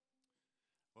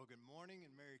Good morning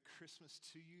and Merry Christmas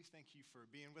to you. Thank you for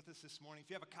being with us this morning.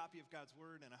 If you have a copy of God's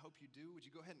Word, and I hope you do, would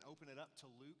you go ahead and open it up to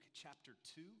Luke chapter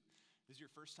 2? This is your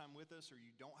first time with us or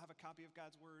you don't have a copy of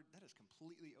God's Word, that is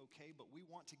completely okay, but we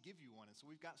want to give you one. And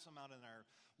so we've got some out in our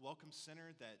Welcome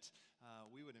Center that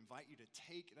we would invite you to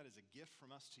take. That is a gift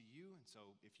from us to you. And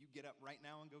so if you get up right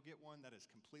now and go get one, that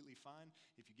is completely fine.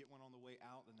 If you get one on the way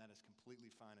out, then that is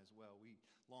completely fine as well. We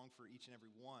long for each and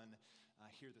every one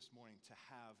here this morning to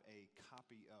have a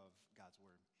copy of God's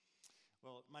Word.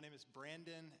 Well, my name is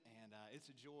Brandon, and it's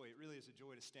a joy. It really is a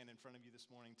joy to stand in front of you this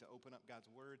morning to open up God's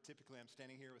Word. Typically, I'm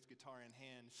standing here with guitar in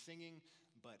hand singing,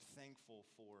 but thankful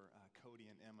for Cody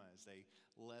and Emma as they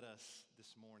led us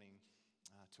this morning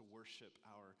to worship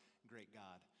our great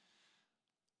God.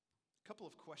 A couple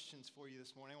of questions for you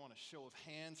this morning. I want a show of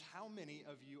hands. How many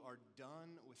of you are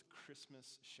done with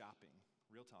Christmas shopping?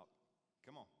 Real talk.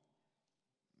 Come on.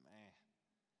 Man.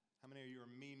 How many of you are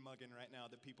mean mugging right now,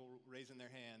 the people raising their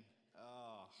hand?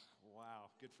 Oh, wow,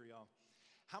 good for y'all.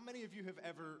 How many of you have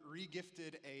ever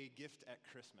regifted a gift at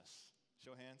Christmas?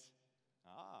 Show of hands.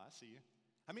 I see you.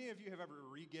 How many of you have ever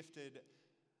regifted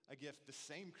a gift the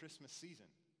same Christmas season?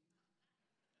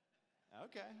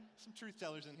 Okay, some truth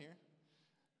tellers in here.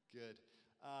 Good.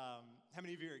 How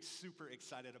many of you are super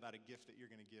excited about a gift that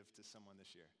you're going to give to someone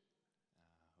this year?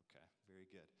 Okay, very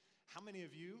good. How many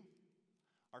of you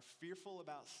are fearful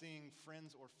about seeing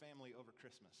friends or family over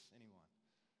Christmas? Anyone?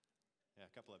 Yeah,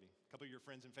 a couple of you. A couple of your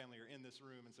friends and family are in this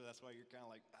room, and so that's why you're kind of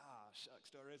like,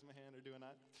 shucks, do I raise my hand or do I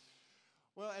not?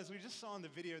 Well, as we just saw in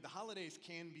the video, the holidays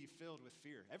can be filled with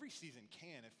fear. Every season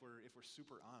can, if we're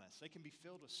super honest. They can be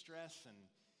filled with stress and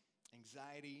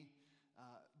anxiety,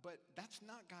 but that's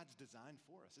not God's design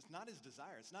for us. It's not His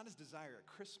desire. It's not His desire at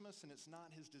Christmas, and it's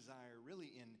not His desire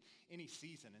really in any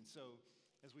season. And so,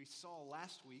 as we saw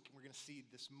last week, and we're going to see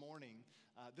this morning,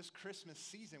 this Christmas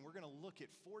season, we're going to look at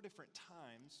 4 different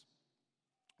times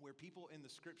where people in the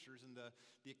scriptures and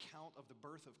the account of the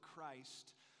birth of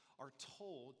Christ are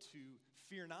told to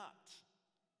fear not.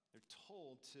 They're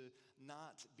told to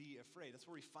not be afraid. That's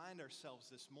where we find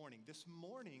ourselves this morning. This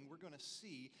morning, we're going to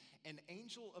see an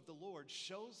angel of the Lord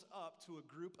shows up to a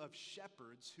group of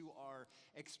shepherds who are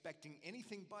expecting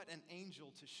anything but an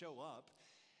angel to show up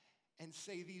and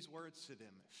say these words to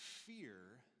them: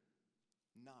 fear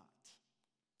not.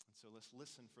 And so let's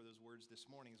listen for those words this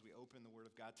morning as we open the Word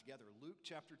of God together. Luke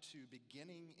chapter 2,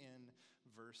 beginning in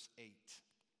verse 8.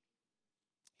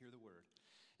 Hear the word.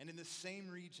 And in the same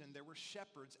region there were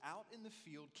shepherds out in the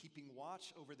field keeping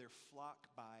watch over their flock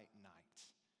by night.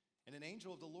 And an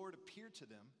angel of the Lord appeared to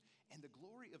them, and the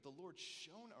glory of the Lord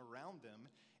shone around them,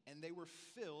 and they were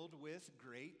filled with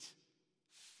great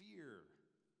fear.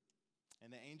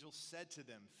 And the angel said to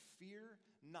them, fear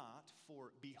not,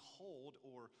 for behold,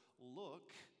 or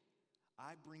look,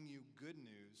 I bring you good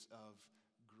news of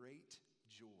great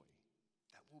joy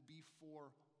that will be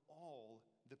for all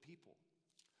the people.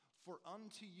 For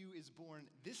unto you is born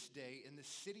this day in the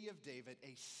city of David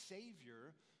a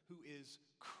Savior who is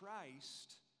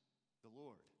Christ the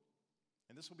Lord.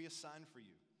 And this will be a sign for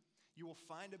you. You will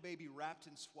find a baby wrapped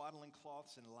in swaddling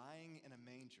cloths and lying in a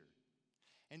manger.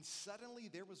 And suddenly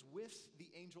there was with the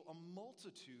angel a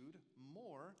multitude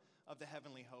more of the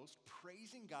heavenly host,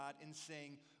 praising God and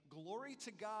saying, glory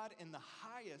to God in the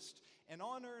highest, and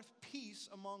on earth peace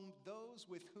among those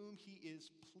with whom He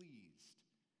is pleased.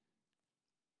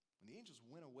 When the angels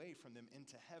went away from them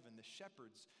into heaven, the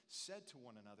shepherds said to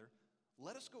one another,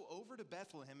 let us go over to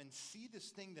Bethlehem and see this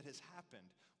thing that has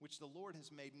happened, which the Lord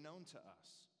has made known to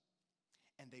us.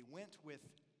 And they went with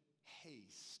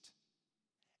haste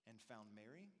and found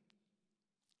Mary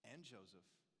and Joseph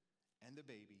and the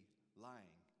baby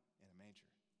lying in a manger.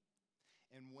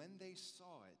 And when they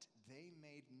saw it, they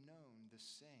made known the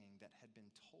saying that had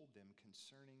been told them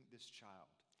concerning this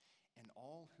child. And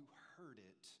all who heard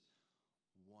it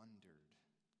wondered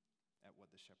at what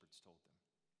the shepherds told them.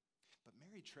 But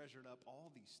Mary treasured up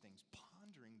all these things,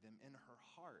 pondering them in her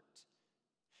heart.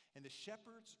 And the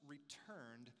shepherds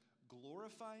returned,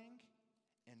 glorifying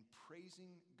and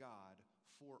praising God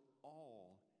for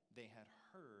all they had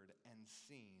heard and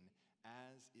seen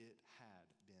as it had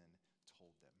been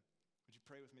told them. Would you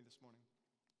pray with me this morning?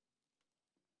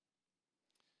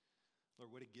 Lord,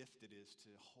 what a gift it is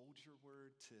to hold your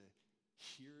word, to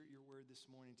hear your word this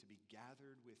morning, to be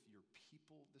gathered with your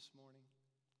people this morning.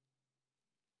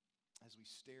 As we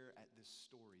stare at this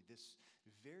story, this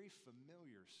very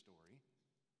familiar story,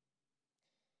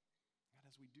 God,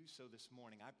 as we do so this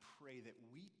morning, I pray that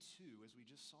we too, as we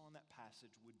just saw in that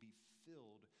passage, would be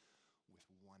filled with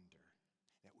wonder,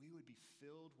 that we would be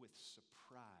filled with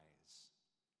surprise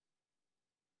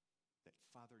that,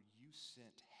 Father, you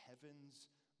sent heaven's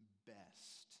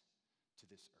best to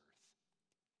this earth.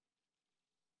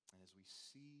 And as we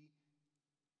see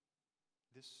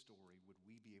this story, would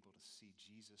we be able to see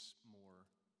Jesus more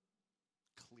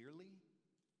clearly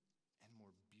and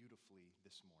more beautifully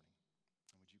this morning?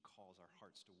 And would you cause our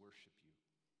hearts to worship you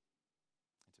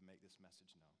and to make this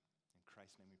message known? In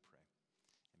Christ's name we pray.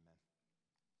 Amen.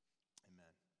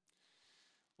 Amen.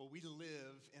 Well, we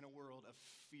live in a world of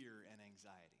fear and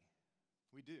anxiety.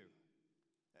 We do.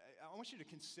 I want you to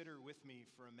consider with me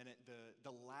for a minute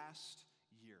the last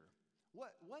year.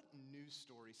 What news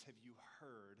stories have you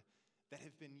heard that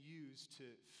have been used to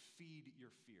feed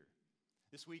your fear?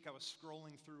 This week I was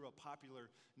scrolling through a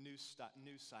popular news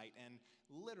site, and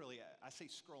literally, I say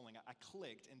scrolling, I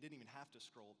clicked and didn't even have to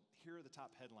scroll. Here are the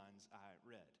top headlines I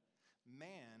read.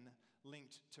 Man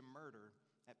linked to murder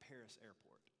at Paris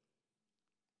airport.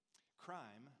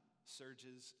 Crime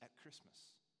surges at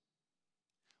Christmas.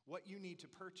 What you need to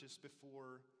purchase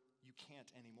before you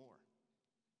can't anymore.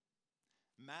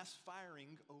 Mass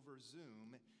firing over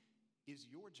Zoom. Is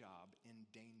your job in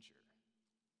danger?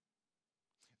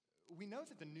 We know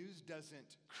that the news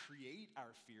doesn't create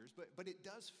our fears, but it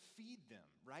does feed them,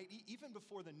 right? Even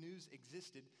before the news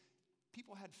existed,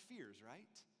 people had fears,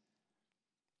 right?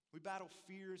 We battle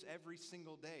fears every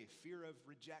single day. Fear of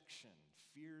rejection,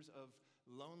 fears of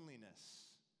loneliness,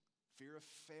 fear of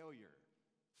failure,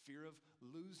 fear of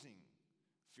losing,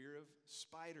 fear of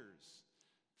spiders,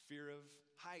 fear of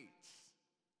heights,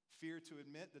 fear to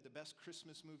admit that the best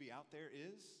Christmas movie out there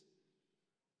is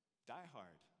Die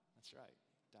Hard. That's right,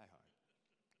 Die Hard.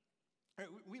 All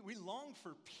right, we long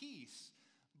for peace,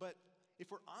 but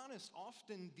if we're honest,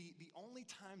 often the only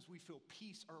times we feel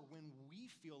peace are when we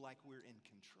feel like we're in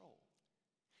control.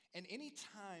 And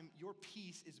anytime your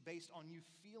peace is based on you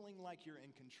feeling like you're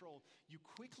in control, you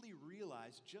quickly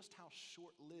realize just how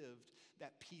short-lived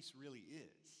that peace really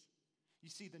is. You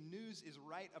see, the news is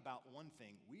right about one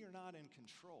thing. We are not in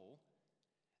control,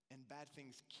 and bad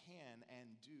things can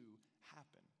and do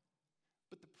happen.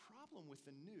 But the problem with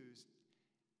the news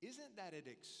isn't that it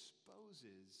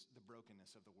exposes the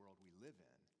brokenness of the world we live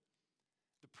in.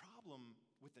 The problem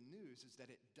with the news is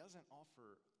that it doesn't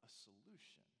offer a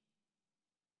solution.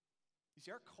 You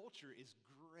see, our culture is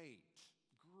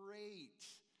great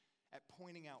at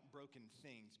pointing out broken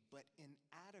things, but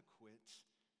inadequate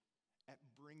at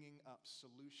bringing up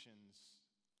solutions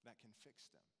that can fix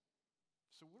them.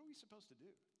 So what are we supposed to do?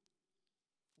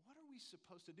 What are we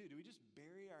supposed to do? Do we just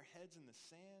bury our heads in the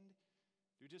sand?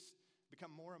 Do we just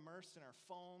become more immersed in our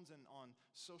phones and on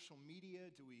social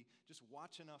media? Do we just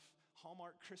watch enough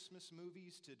Hallmark Christmas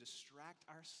movies to distract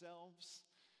ourselves?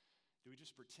 Do we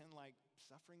just pretend like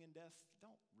suffering and death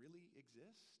don't really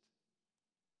exist?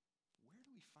 Where do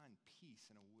we find peace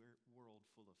in a world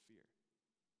full of fear?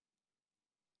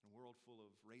 In a world full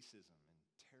of racism and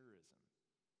terrorism,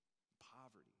 and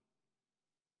poverty?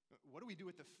 What do we do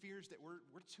with the fears that we're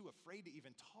too afraid to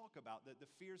even talk about?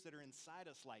 The fears that are inside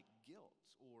us, like guilt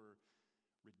or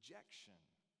rejection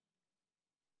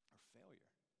or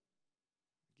failure.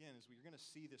 Again, as we're going to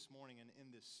see this morning and in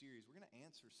this series, we're going to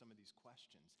answer some of these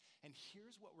questions. And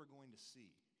here's what we're going to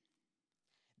see.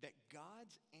 That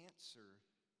God's answer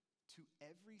to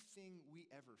everything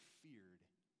we ever feared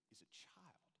is a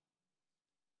child.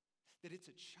 That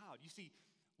it's a child. You see,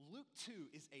 Luke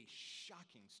 2 is a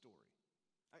shocking story.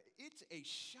 It's a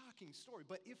shocking story,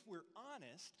 but if we're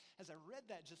honest, as I read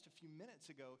that just a few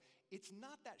minutes ago, it's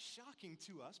not that shocking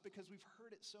to us because we've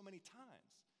heard it so many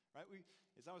times, right?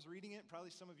 As I was reading it,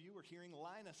 probably some of you were hearing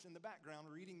Linus in the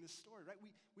background reading this story, right?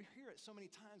 We hear it so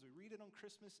many times. We read it on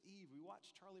Christmas Eve. We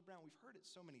watch Charlie Brown. We've heard it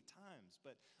so many times,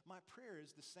 but my prayer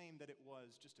is the same that it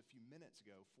was just a few minutes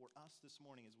ago for us this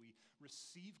morning as we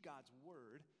receive God's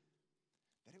word,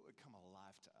 that it would come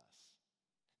alive to us.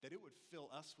 That it would fill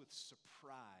us with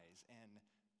surprise and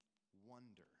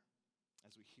wonder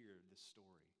as we hear this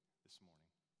story this morning.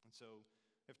 And so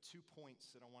I have 2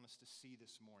 points that I want us to see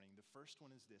this morning. The first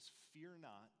one is this: fear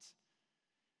not,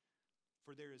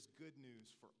 for there is good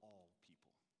news for all people.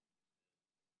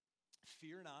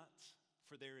 Fear not,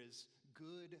 for there is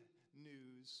good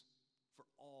news for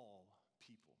all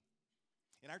people.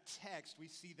 In our text, we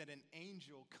see that an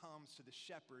angel comes to the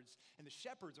shepherds, and the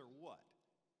shepherds are what?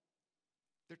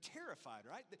 They're terrified,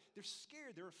 right? They're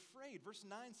scared. They're afraid. Verse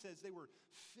 9 says they were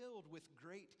filled with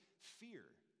great fear.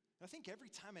 And I think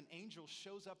every time an angel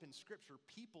shows up in Scripture,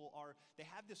 they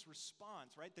have this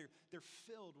response, right? They're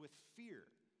filled with fear.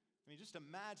 I mean, just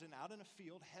imagine out in a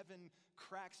field, heaven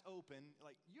cracks open.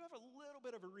 Like, you have a little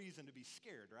bit of a reason to be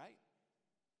scared, right?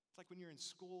 It's like when you're in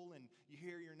school and you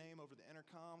hear your name over the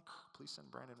intercom. Please send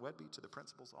Brandon Wedby to the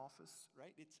principal's office,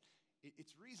 right?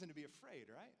 it's reason to be afraid,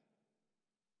 right?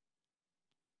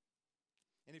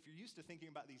 And if you're used to thinking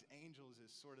about these angels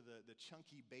as sort of the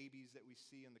chunky babies that we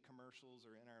see in the commercials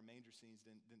or in our manger scenes,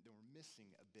 then we're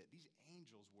missing a bit. These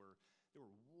angels they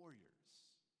were warriors.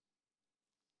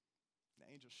 The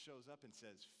angel shows up and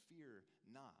says, "Fear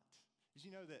not." Did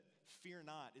you know that fear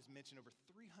not is mentioned over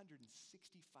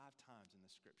 365 times in the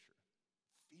scripture?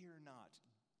 Fear not.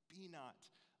 Be not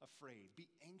afraid. Be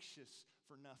anxious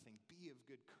for nothing. Be of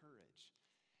good courage.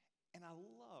 And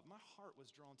my heart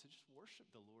was drawn to just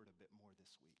worship the Lord a bit more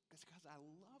this week because I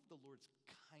love the Lord's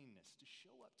kindness to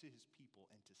show up to his people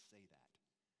and to say that,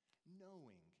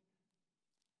 knowing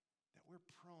that we're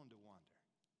prone to wander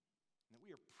and that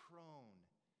we are prone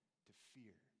to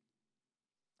fear.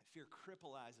 Fear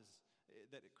crippleizes,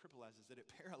 that it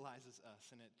paralyzes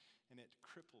us and it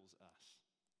cripples us.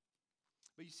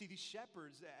 But you see, these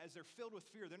shepherds, as they're filled with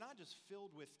fear, they're not just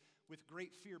filled with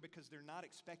great fear because they're not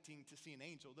expecting to see an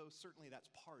angel, though certainly that's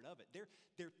part of it.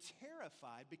 They're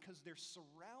terrified because they're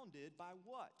surrounded by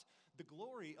what? The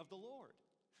glory of the Lord.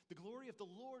 The glory of the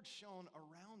Lord shone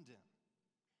around them.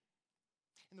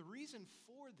 And the reason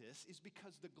for this is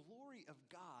because the glory of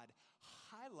God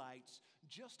highlights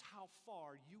just how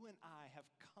far you and I have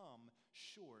come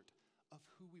short of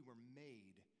who we were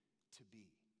made to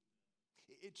be.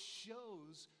 It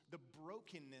shows the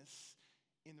brokenness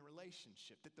in the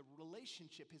relationship, that the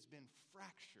relationship has been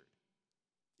fractured.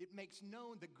 It makes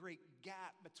known the great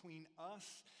gap between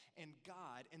us and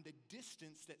God and the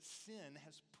distance that sin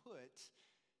has put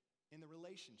in the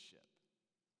relationship.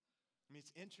 I mean,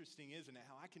 it's interesting, isn't it,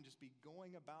 how I can just be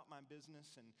going about my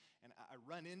business and I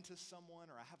run into someone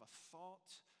or I have a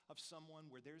thought of someone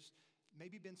where there's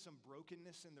maybe been some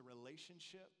brokenness in the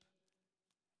relationship,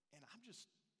 and I'm just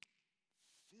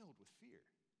filled with fear,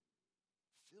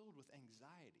 filled with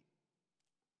anxiety.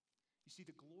 You see,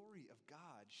 the glory of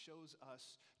God shows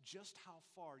us just how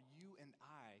far you and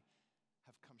I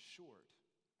have come short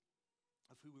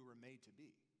of who we were made to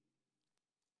be.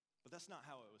 But that's not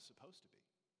how it was supposed to be.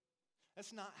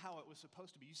 That's not how it was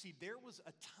supposed to be. You see, there was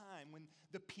a time when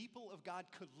the people of God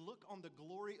could look on the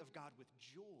glory of God with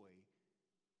joy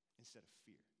instead of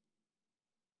fear.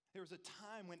 There was a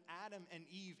time when Adam and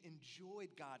Eve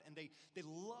enjoyed God and they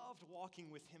loved walking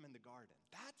with him in the garden.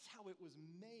 That's how it was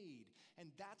made,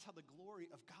 and that's how the glory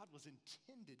of God was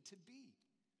intended to be.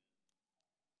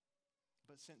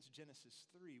 But since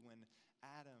Genesis 3, when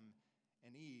Adam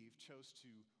and Eve chose to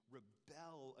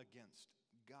rebel against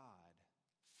God,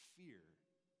 fear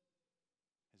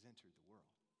has entered the world.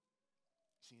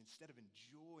 See, instead of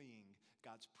enjoying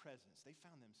God's presence, they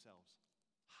found themselves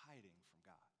hiding from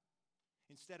God.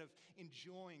 Instead of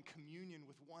enjoying communion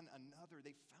with one another,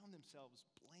 they found themselves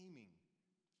blaming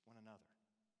one another.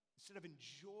 Instead of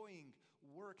enjoying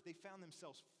work, they found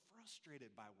themselves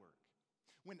frustrated by work.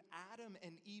 When Adam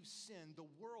and Eve sinned, the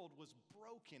world was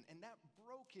broken, and that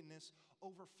brokenness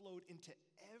overflowed into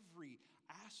every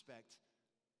aspect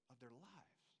of their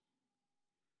lives.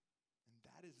 And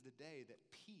that is the day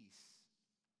that peace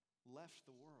left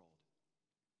the world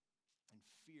and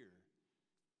fear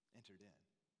entered in.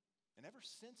 And ever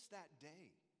since that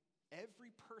day,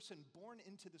 every person born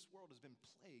into this world has been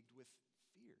plagued with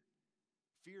fear.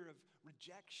 Fear of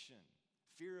rejection,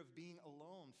 fear of being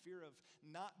alone, fear of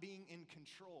not being in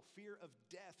control, fear of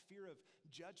death, fear of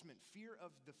judgment, fear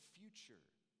of the future.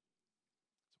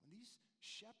 So when these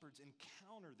shepherds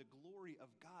encounter the glory of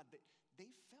God,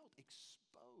 they felt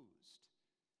exposed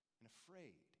and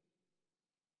afraid.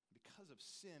 Because of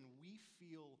sin, we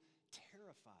feel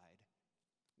terrified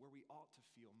where we ought to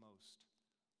feel most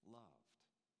loved.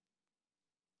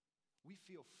 We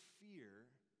feel fear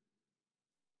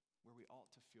where we ought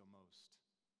to feel most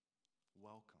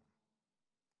welcome.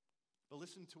 But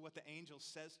listen to what the angel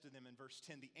says to them in verse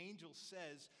 10. The angel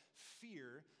says,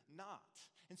 "Fear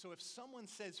not." And so if someone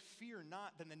says, "Fear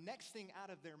not," then the next thing out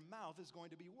of their mouth is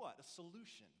going to be what? A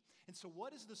solution. And so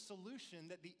what is the solution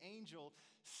that the angel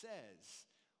says?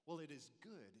 Well, it is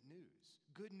good news.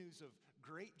 Good news of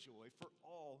great joy for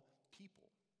all people.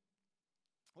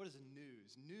 What is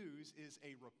news? News is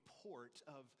a report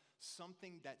of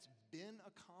something that's been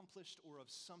accomplished or of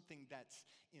something that's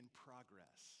in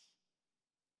progress.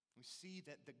 We see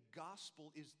that the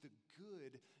gospel is the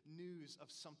good news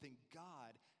of something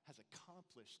God has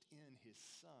accomplished in his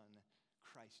Son,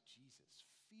 Christ Jesus.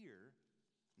 Fear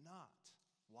not.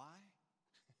 Why?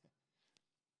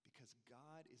 Because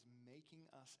God is making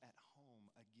us at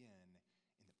home again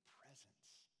in the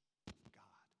presence of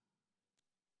God.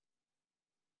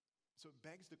 So it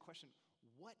begs the question,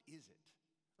 what is it,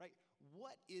 right?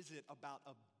 What is it about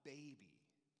a baby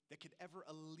that could ever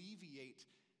alleviate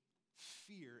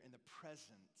fear in the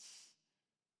presence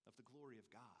of the glory of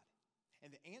God?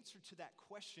 And the answer to that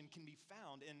question can be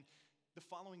found in the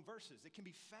following verses. It can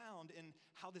be found in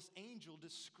how this angel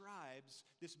describes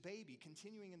this baby.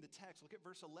 Continuing in the text, look at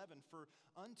verse 11. For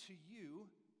unto you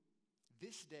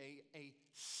this day a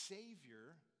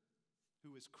Savior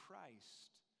who is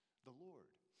Christ the Lord.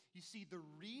 You see, the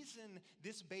reason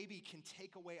this baby can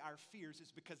take away our fears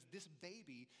is because this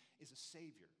baby is a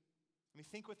Savior. I mean,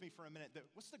 think with me for a minute.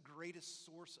 What's the greatest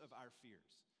source of our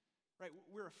fears? Right?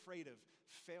 We're afraid of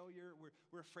failure.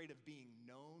 We're afraid of being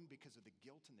known because of the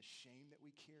guilt and the shame that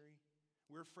we carry.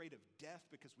 We're afraid of death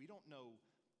because we don't know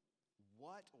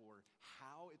what or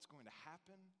how it's going to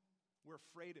happen. We're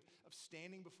afraid of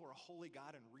standing before a holy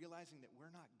God and realizing that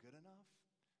we're not good enough.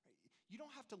 Right? You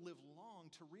don't have to live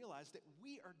long to realize that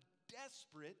we are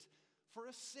desperate for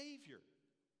a Savior.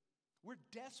 We're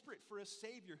desperate for a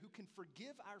Savior who can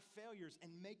forgive our failures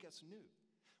and make us new.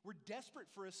 We're desperate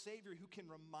for a Savior who can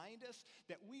remind us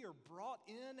that we are brought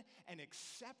in and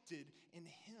accepted in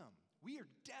Him. We are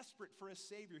desperate for a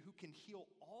Savior who can heal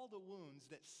all the wounds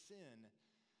that sin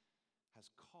has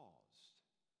caused.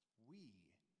 We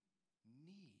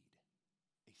need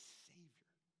a Savior.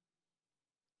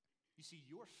 You see,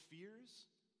 your fears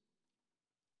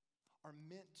are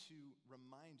meant to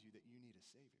remind you that you need a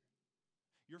Savior.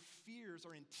 Your fears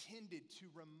are intended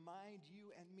to remind you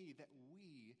and me that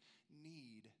we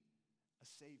need a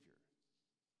Savior.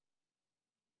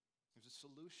 There's a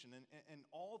solution, and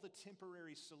all the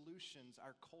temporary solutions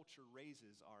our culture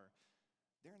raises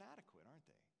they're inadequate, aren't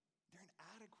they? They're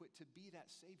inadequate to be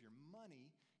that Savior.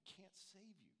 Money can't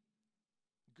save you.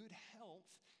 Good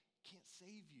health can't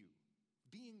save you.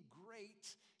 Being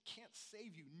great can't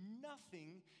save you.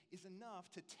 Nothing is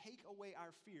enough to take away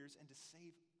our fears and to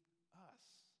save us.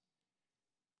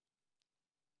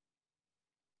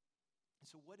 And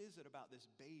so what is it about this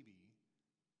baby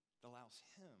that allows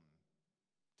him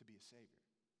to be a Savior?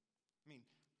 I mean,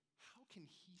 how can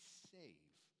he save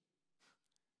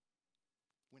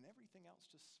when everything else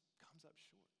just comes up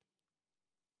short?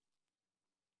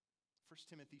 1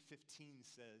 Timothy 15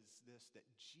 says this, that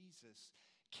Jesus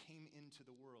came into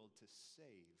the world to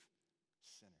save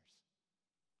sinners.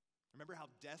 Remember how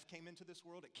death came into this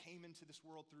world? It came into this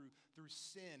world through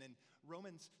sin. And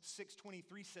Romans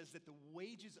 6:23 says that the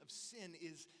wages of sin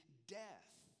is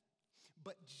death.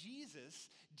 But Jesus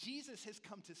has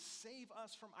come to save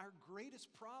us from our greatest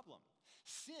problem.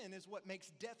 Sin is what makes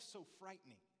death so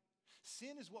frightening.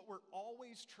 Sin is what we're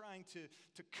always trying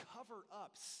to cover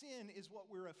up. Sin is what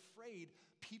we're afraid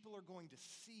people are going to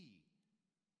see.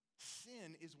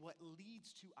 Sin is what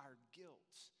leads to our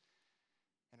guilt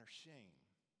and our shame.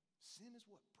 Sin is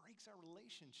what breaks our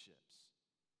relationships.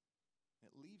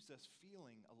 It leaves us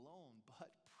feeling alone,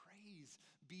 but praise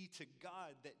be to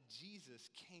God that Jesus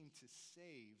came to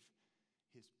save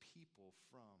his people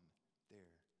from their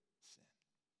sin.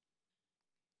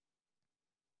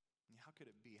 And how could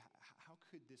it be? How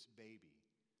could this baby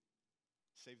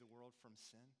save the world from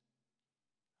sin?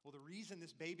 Well, the reason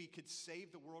this baby could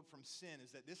save the world from sin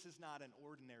is that this is not an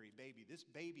ordinary baby. This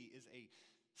baby is a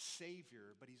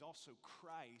Savior, but he's also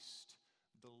Christ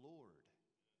the Lord.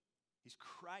 He's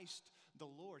Christ the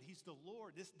Lord. He's the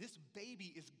Lord. This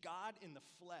baby is God in the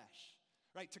flesh,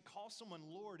 right? To call someone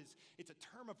Lord it's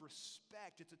a term of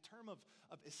respect. It's a term of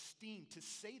esteem. To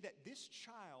say that this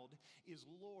child is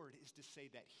Lord is to say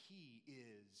that he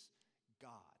is God.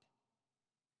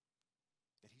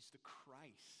 That he's the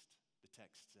Christ, the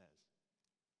text says.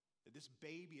 That this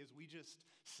baby, as we just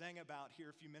sang about here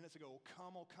a few minutes ago, oh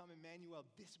come Emmanuel,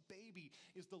 this baby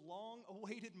is the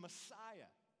long-awaited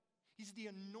Messiah. He's the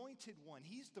anointed one.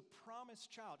 He's the promised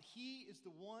child. He is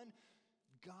the one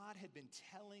God had been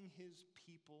telling his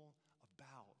people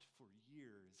about for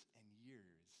years and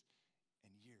years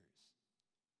and years.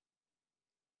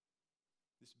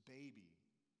 This baby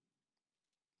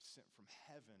sent from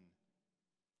heaven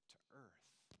to earth.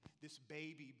 This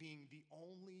baby being the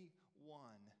only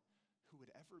one who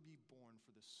would ever be born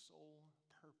for the sole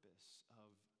purpose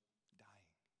of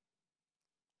dying.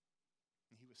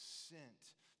 And he was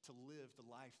sent to live the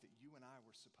life that you and I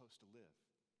were supposed to live.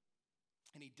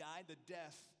 And he died the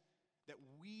death that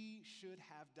we should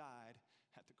have died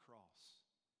at the cross.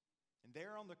 And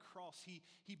there on the cross, he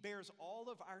bears all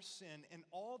of our sin and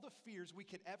all the fears we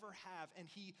could ever have, and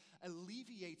he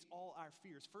alleviates all our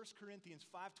fears. 1 Corinthians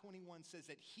 5:21 says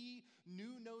that he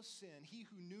knew no sin, he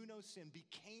who knew no sin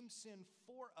became sin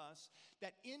for us,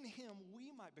 that in him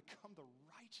we might become the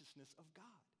righteousness of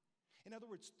God. In other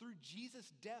words, through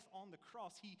Jesus' death on the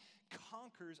cross, he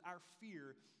conquers our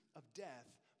fear of death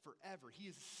forever. He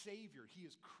is Savior. He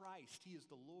is Christ. He is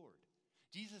the Lord.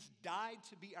 Jesus died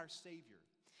to be our Savior.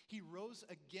 He rose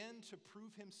again to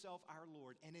prove himself our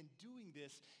Lord, and in doing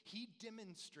this, he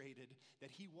demonstrated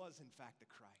that he was in fact the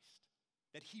Christ,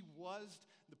 that he was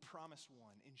the promised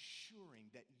one, ensuring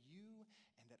that you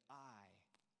and that I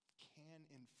can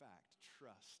in fact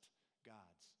trust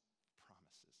God's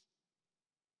promises.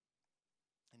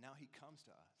 And now he comes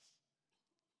to us.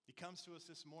 He comes to us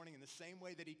this morning in the same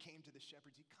way that he came to the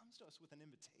shepherds. He comes to us with an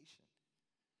invitation.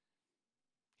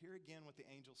 Hear again what the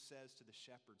angel says to the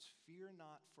shepherds. Fear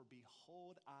not, for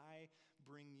behold, I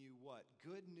bring you what?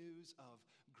 Good news of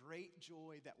great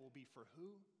joy that will be for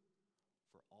who?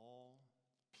 For all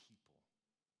people.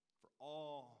 For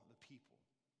all the people.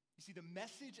 You see, the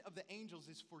message of the angels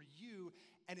is for you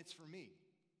and it's for me.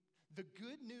 The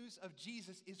good news of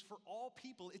Jesus is for all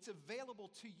people. It's available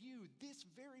to you this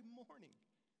very morning.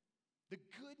 The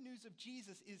good news of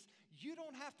Jesus is you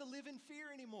don't have to live in fear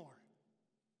anymore.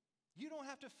 You don't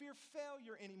have to fear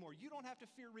failure anymore. You don't have to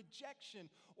fear rejection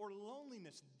or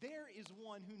loneliness. There is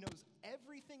one who knows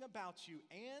everything about you,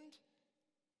 and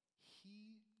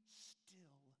he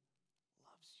still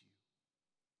loves you.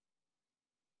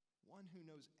 One who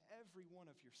knows every one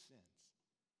of your sins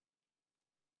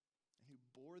and who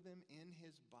bore them in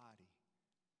his body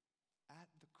at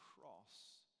the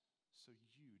cross so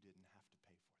you didn't have to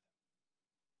pay for them.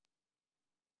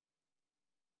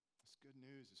 This good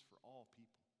news is for all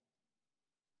people.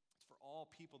 For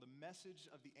all people. The message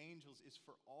of the angels is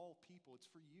for all people. It's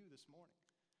for you this morning.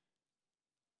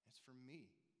 It's for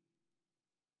me.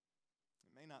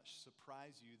 It may not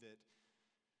surprise you that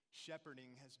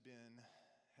shepherding has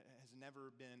never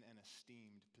been an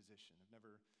esteemed position.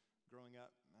 Growing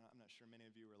up, I'm not sure many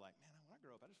of you were like, man, when I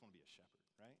grow up, I just want to be a shepherd,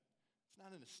 right? It's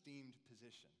not an esteemed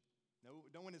position.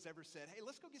 No one has ever said, hey,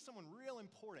 let's go get someone real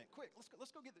important. Quick,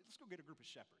 let's go get a group of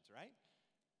shepherds, right?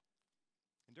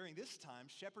 And during this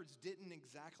time, shepherds didn't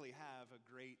exactly have a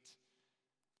great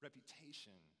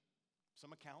reputation.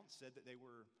 Some accounts said that they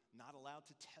were not allowed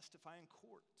to testify in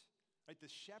court. Right? The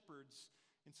shepherds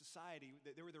in society,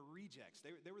 they were the rejects.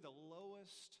 They were the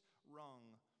lowest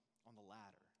rung on the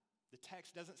ladder. The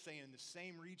text doesn't say in the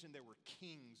same region there were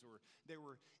kings or there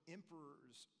were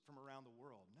emperors from around the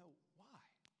world. No, why?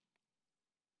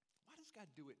 Why does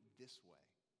God do it this way?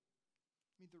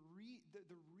 I mean,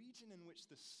 the region in which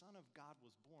the Son of God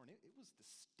was born, it was the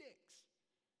sticks.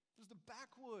 It was the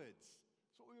backwoods.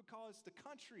 It's what we would call the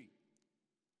country.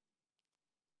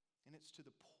 And it's to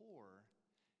the poor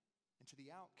and to the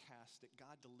outcast that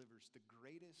God delivers the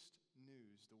greatest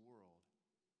news the world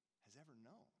has ever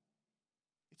known.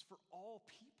 It's for all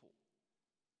people.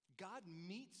 God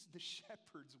meets the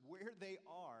shepherds where they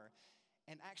are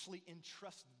and actually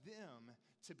entrusts them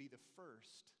to be the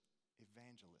first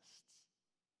evangelists.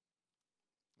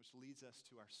 Which leads us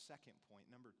to our second point,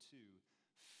 number 2,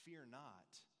 fear not,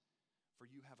 for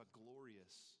you have a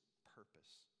glorious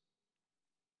purpose.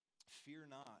 Fear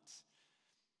not,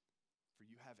 for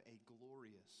you have a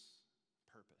glorious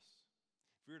purpose.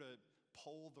 If we were to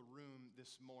poll the room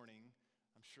this morning,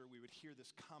 I'm sure we would hear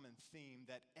this common theme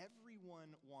that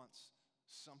everyone wants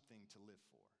something to live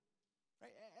for.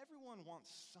 Right? Everyone wants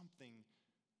something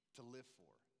to live for.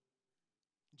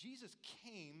 Jesus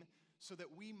came so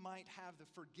that we might have the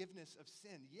forgiveness of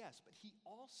sin, yes, but he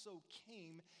also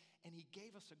came and he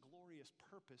gave us a glorious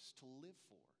purpose to live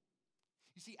for.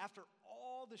 You see, after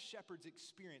all the shepherds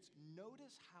experience,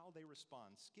 notice how they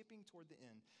respond. Skipping toward the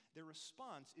end, their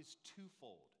response is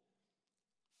twofold.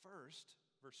 First,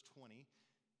 verse 20,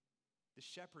 the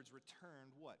shepherds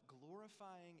returned what?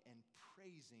 Glorifying and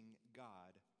praising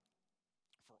God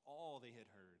for all they had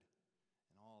heard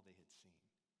and all they had seen.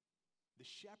 The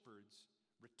shepherds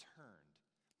returned,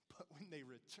 but when they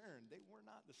returned, they were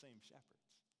not the same shepherds.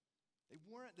 They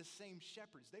weren't the same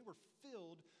shepherds. They were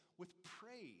filled with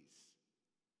praise.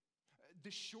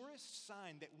 The surest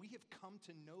sign that we have come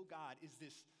to know God is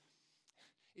this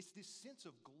sense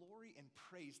of glory and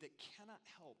praise that cannot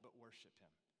help but worship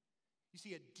him. You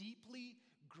see, a deeply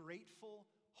grateful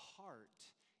heart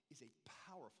is a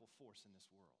powerful force in this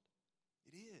world.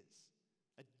 It is.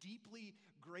 A deeply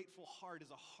grateful heart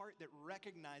is a heart that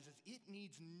recognizes it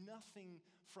needs nothing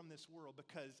from this world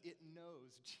because it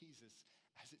knows Jesus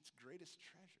as its greatest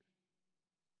treasure.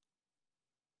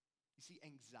 You see,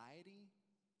 anxiety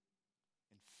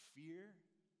and fear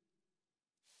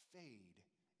fade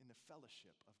in the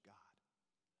fellowship of God.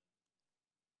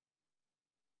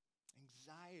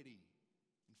 Anxiety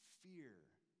and fear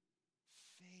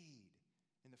fade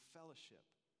in the fellowship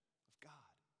of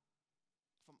God.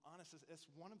 If I'm honest, that's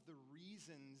one of the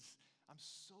reasons I'm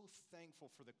so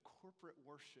thankful for the corporate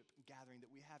worship gathering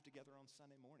that we have together on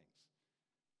Sunday mornings.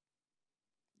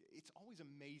 it's always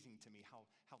amazing to me how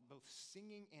both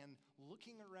singing and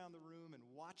looking around the room and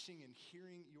watching and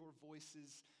hearing your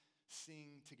voices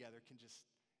sing together can just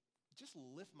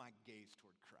lift my gaze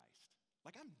toward Christ.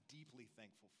 Like, I'm deeply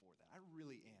thankful for that. I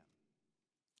really am.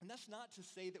 And that's not to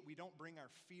say that we don't bring our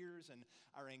fears and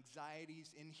our anxieties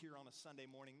in here on a Sunday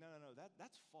morning. No,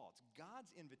 that's false.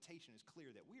 God's invitation is clear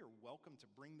that we are welcome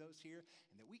to bring those here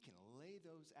and that we can lay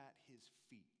those at his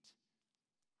feet.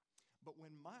 But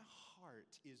when my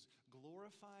heart is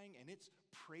glorifying and it's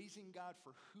praising God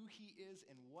for who he is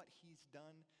and what he's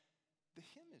done, the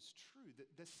hymn is true.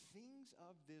 The things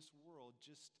of this world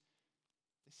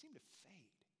they seem to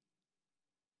fade.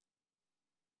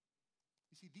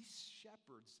 You see, these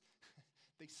shepherds,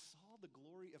 they saw the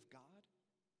glory of God,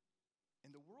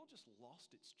 and the world just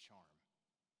lost its charm.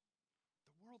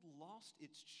 The world lost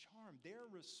its charm. Their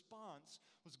response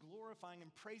was glorifying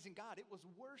and praising God. It was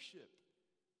worship.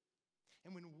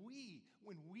 And when we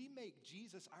make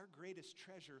Jesus our greatest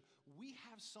treasure, we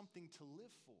have something to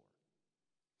live for.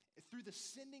 Through the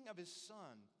sending of his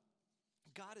Son,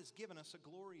 God has given us a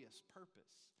glorious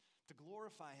purpose to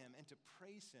glorify him and to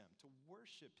praise him, to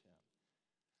worship him.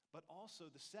 But also,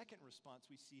 the second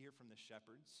response we see here from the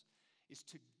shepherds is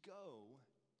to go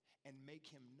and make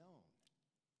him known.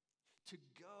 To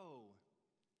go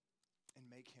and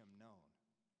make him known.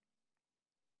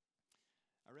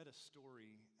 I read a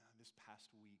story this past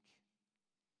week.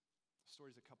 The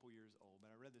story's a couple years old,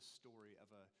 but I read this story of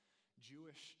a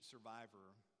Jewish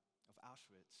survivor of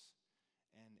Auschwitz,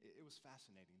 and it was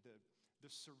fascinating. The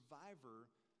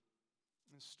survivor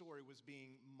in the story was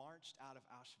being marched out of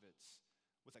Auschwitz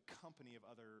with a company of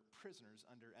other prisoners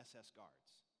under SS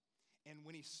guards. And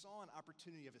when he saw an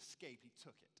opportunity of escape, he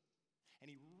took it. And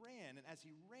he ran, and as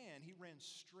he ran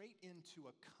straight into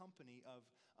a company of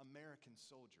American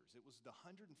soldiers. It was the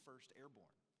 101st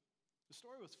Airborne. The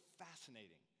story was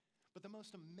fascinating. But the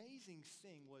most amazing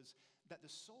thing was that the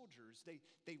soldiers,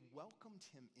 they welcomed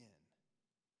him in.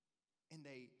 And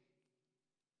they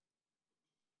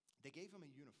gave him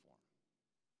a uniform.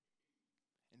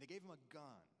 And they gave him a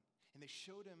gun. And they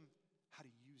showed him how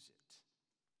to use it.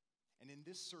 And in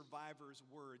this survivor's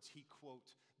words, he,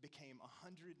 quote, became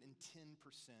 110%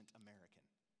 American.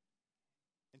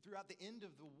 And throughout the end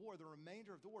of the war, the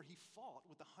remainder of the war, he fought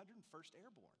with the 101st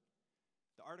Airborne.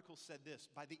 The article said this: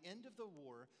 by the end of the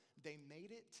war, they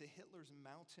made it to Hitler's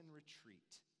mountain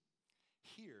retreat.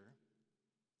 Here,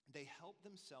 they helped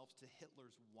themselves to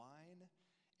Hitler's wine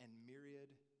and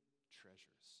myriad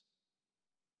treasures.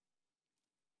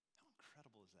 How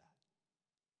incredible is that?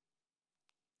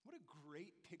 What a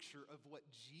great picture of what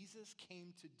Jesus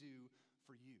came to do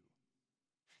for you.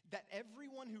 That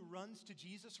everyone who runs to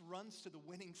Jesus runs to the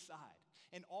winning side,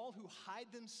 and all who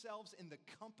hide themselves in the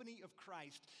company of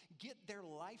Christ get their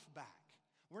life back.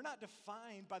 We're not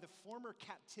defined by the former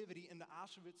captivity in the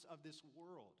Auschwitz of this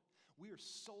world. We are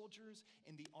soldiers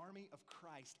in the army of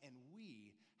Christ, and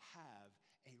we have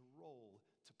a role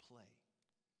to play.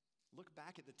 Look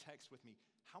back at the text with me.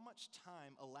 How much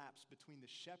time elapsed between the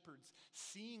shepherds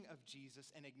seeing of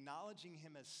Jesus and acknowledging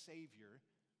him as Savior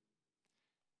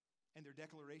and their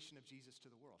declaration of Jesus to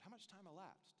the world? How much time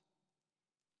elapsed?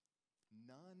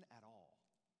 None at all.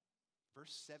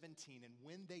 Verse 17, and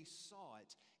when they saw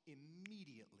it,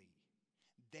 immediately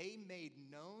they made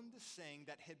known the saying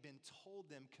that had been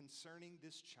told them concerning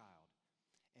this child,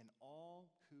 and all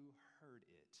who heard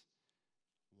it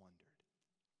wondered.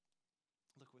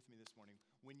 Look with me this morning.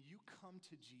 When you come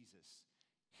to Jesus,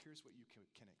 here's what you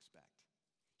can expect.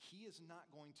 He is not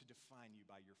going to define you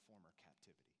by your former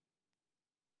captivity.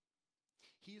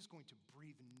 He is going to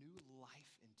breathe new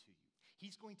life into you.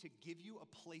 He's going to give you a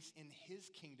place in his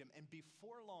kingdom, and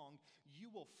before long, you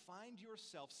will find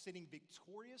yourself sitting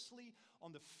victoriously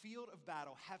on the field of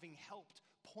battle, having helped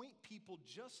point people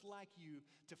just like you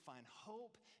to find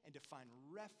hope and to find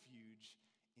refuge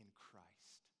in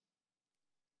Christ.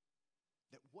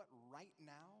 That what right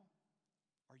now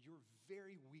are your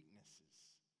very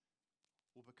weaknesses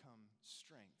will become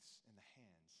strengths in the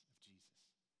hands of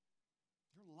Jesus.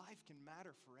 Your life can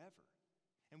matter forever.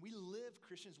 And we live,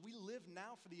 Christians, we live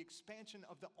now for the expansion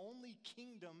of the only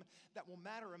kingdom that will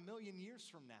matter 1,000,000 years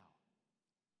from now.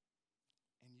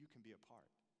 And you can be a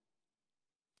part.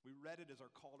 We read it as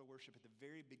our call to worship at the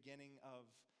very beginning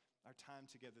of our time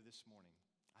together this morning.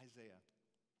 Isaiah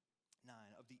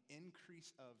 9, of the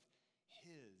increase of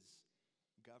his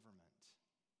government,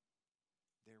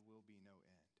 there will be no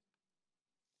end.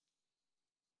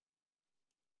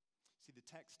 See, the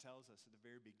text tells us at the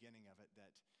very beginning of it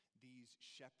that these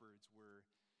shepherds were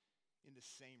in the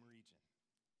same region.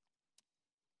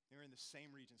 They were in the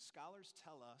same region. Scholars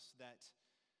tell us that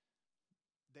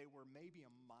they were maybe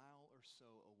a mile or so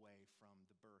away from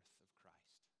the birth of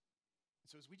Christ.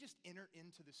 So as we just enter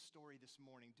into this story this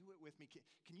morning, do it with me.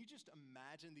 Can you just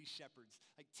imagine these shepherds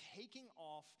like taking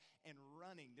off and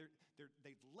running?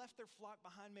 They've left their flock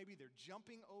behind maybe. They're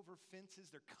jumping over fences.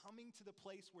 They're coming to the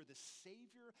place where the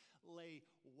Savior lay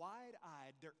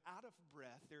wide-eyed. They're out of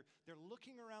breath. They're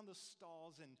looking around the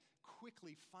stalls and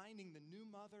quickly finding the new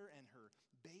mother and her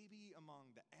baby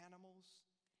among the animals.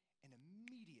 And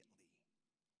immediately,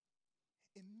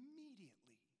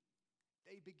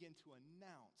 they begin to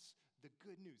announce the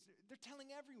good news. They're telling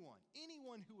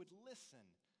anyone who would listen,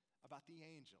 about the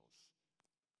angels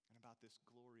and about this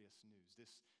glorious news,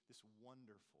 this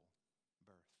wonderful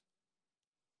birth.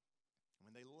 And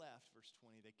when they left, verse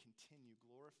 20, they continue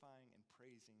glorifying and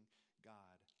praising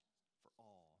God for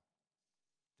all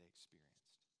they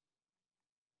experienced.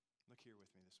 Look here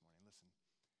with me this morning. Listen,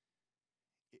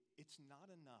 it's not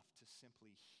enough to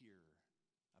simply hear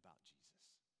about Jesus.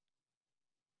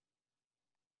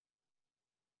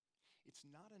 It's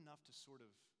not enough to sort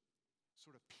of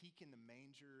peek in the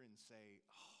manger and say,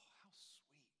 oh, how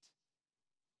sweet.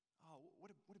 Oh,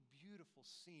 what a beautiful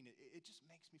scene. It just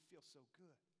makes me feel so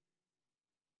good.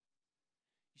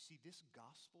 You see, this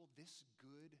gospel, this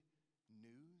good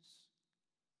news,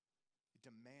 it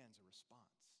demands a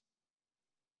response.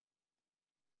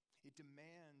 It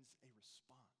demands a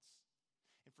response.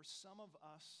 And for some of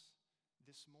us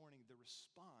this morning, the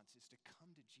response is to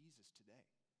come to Jesus today.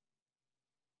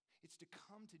 It's to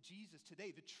come to Jesus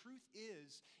today. The truth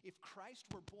is, if Christ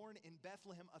were born in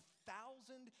Bethlehem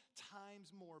 1,000 times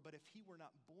more, but if he were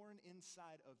not born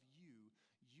inside of you,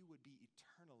 you would be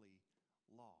eternally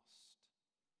lost.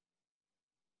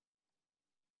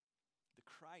 The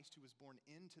Christ who was born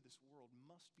into this world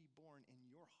must be born in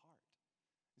your heart.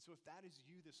 And so if that is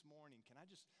you this morning, can I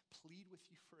just plead with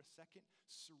you for a second?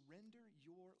 Surrender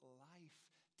your life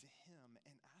to him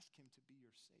and ask him to be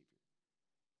your Savior.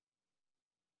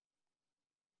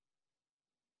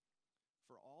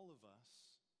 For all of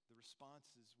us, the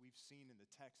responses we've seen in the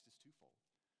text is twofold.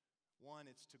 One,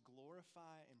 it's to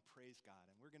glorify and praise God.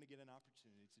 And we're going to get an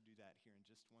opportunity to do that here in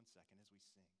just 1 second as we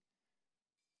sing.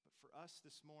 But for us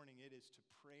this morning, it is to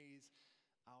praise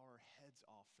our heads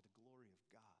off for the glory of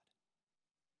God.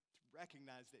 To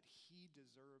recognize that he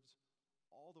deserves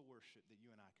all the worship that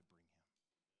you and I could bring him.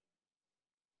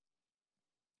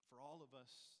 For all of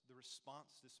us, the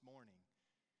response this morning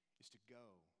is to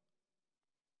go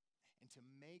and to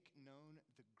make known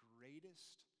the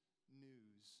greatest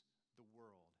news the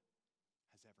world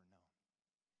has ever known.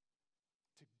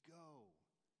 To go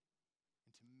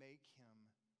and to make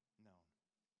him known.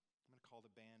 I'm going to call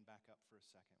the band back up for a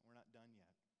second. We're not done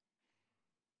yet.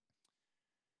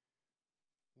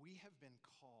 We have been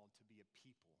called to be a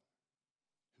people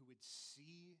who would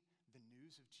see the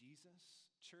news of Jesus,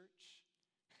 church,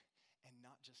 and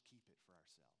not just keep it for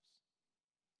ourselves.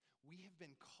 We have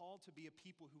been called to be a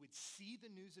people who would see the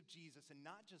news of Jesus and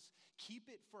not just keep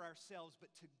it for ourselves,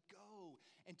 but to go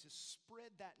and to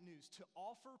spread that news, to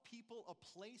offer people a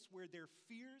place where their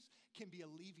fears can be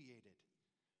alleviated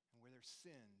and where their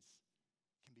sins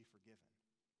can be forgiven.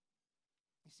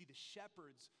 You see, the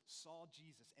shepherds saw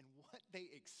Jesus, and what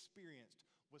they experienced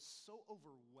was so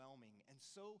overwhelming and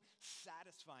so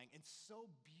satisfying and so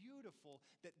beautiful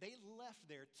that they left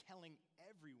there telling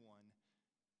everyone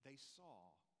they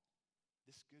saw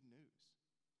this good news.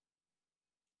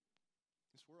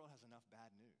 This world has enough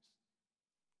bad news.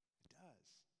 It does.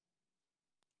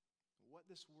 What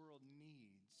this world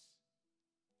needs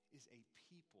is a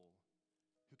people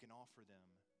who can offer them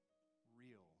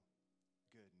real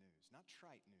good news. Not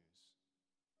trite news,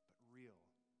 but real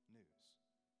news.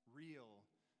 Real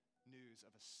news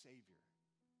of a Savior.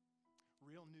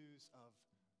 Real news of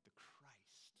the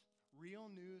Christ. Real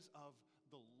news of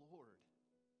the Lord,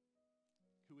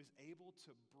 who is able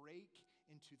to break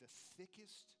into the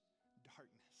thickest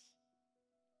darkness.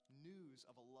 News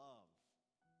of a love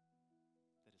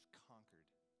that has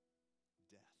conquered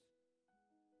death.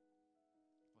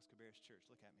 Los Cabarrus Church,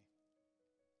 look at me.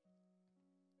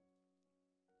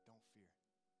 Don't fear.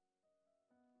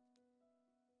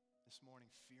 This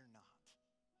morning, fear not.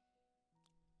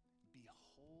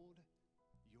 Behold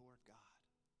your God.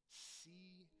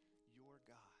 See your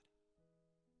God.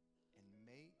 And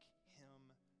make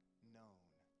him known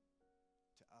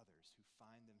to others who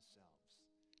find themselves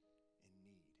in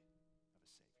need of a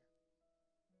Savior.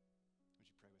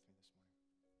 Would you pray with me this morning?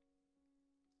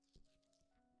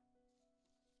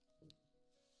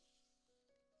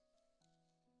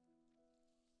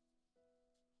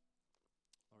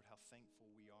 Lord, how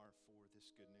thankful we are for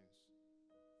this good news.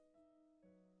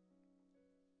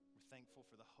 We're thankful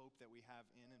for the hope that we have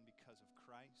in and because of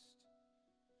Christ.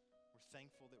 We're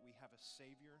thankful that we have a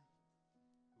Savior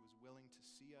who is willing to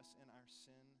see us in our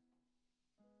sin,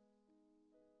 to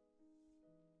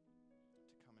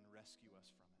come and rescue us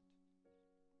from it.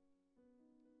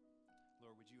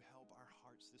 Lord, would you help our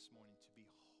hearts this morning to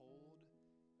behold,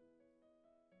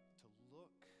 to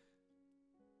look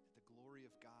at the glory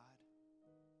of God,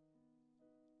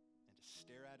 and to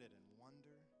stare at it and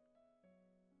wonder,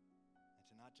 and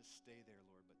to not just stay there,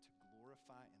 Lord, but to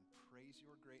glorify and praise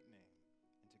your great name,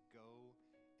 and to go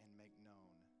and make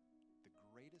known the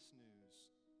greatest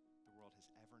news the world has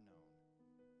ever known to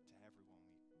everyone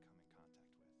we come in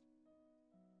contact with.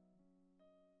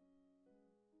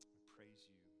 We praise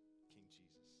you, King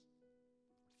Jesus.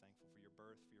 We're thankful for your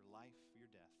birth, for your life, for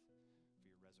your death, for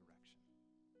your resurrection.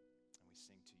 And we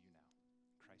sing to you now.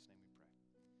 In Christ's name we pray.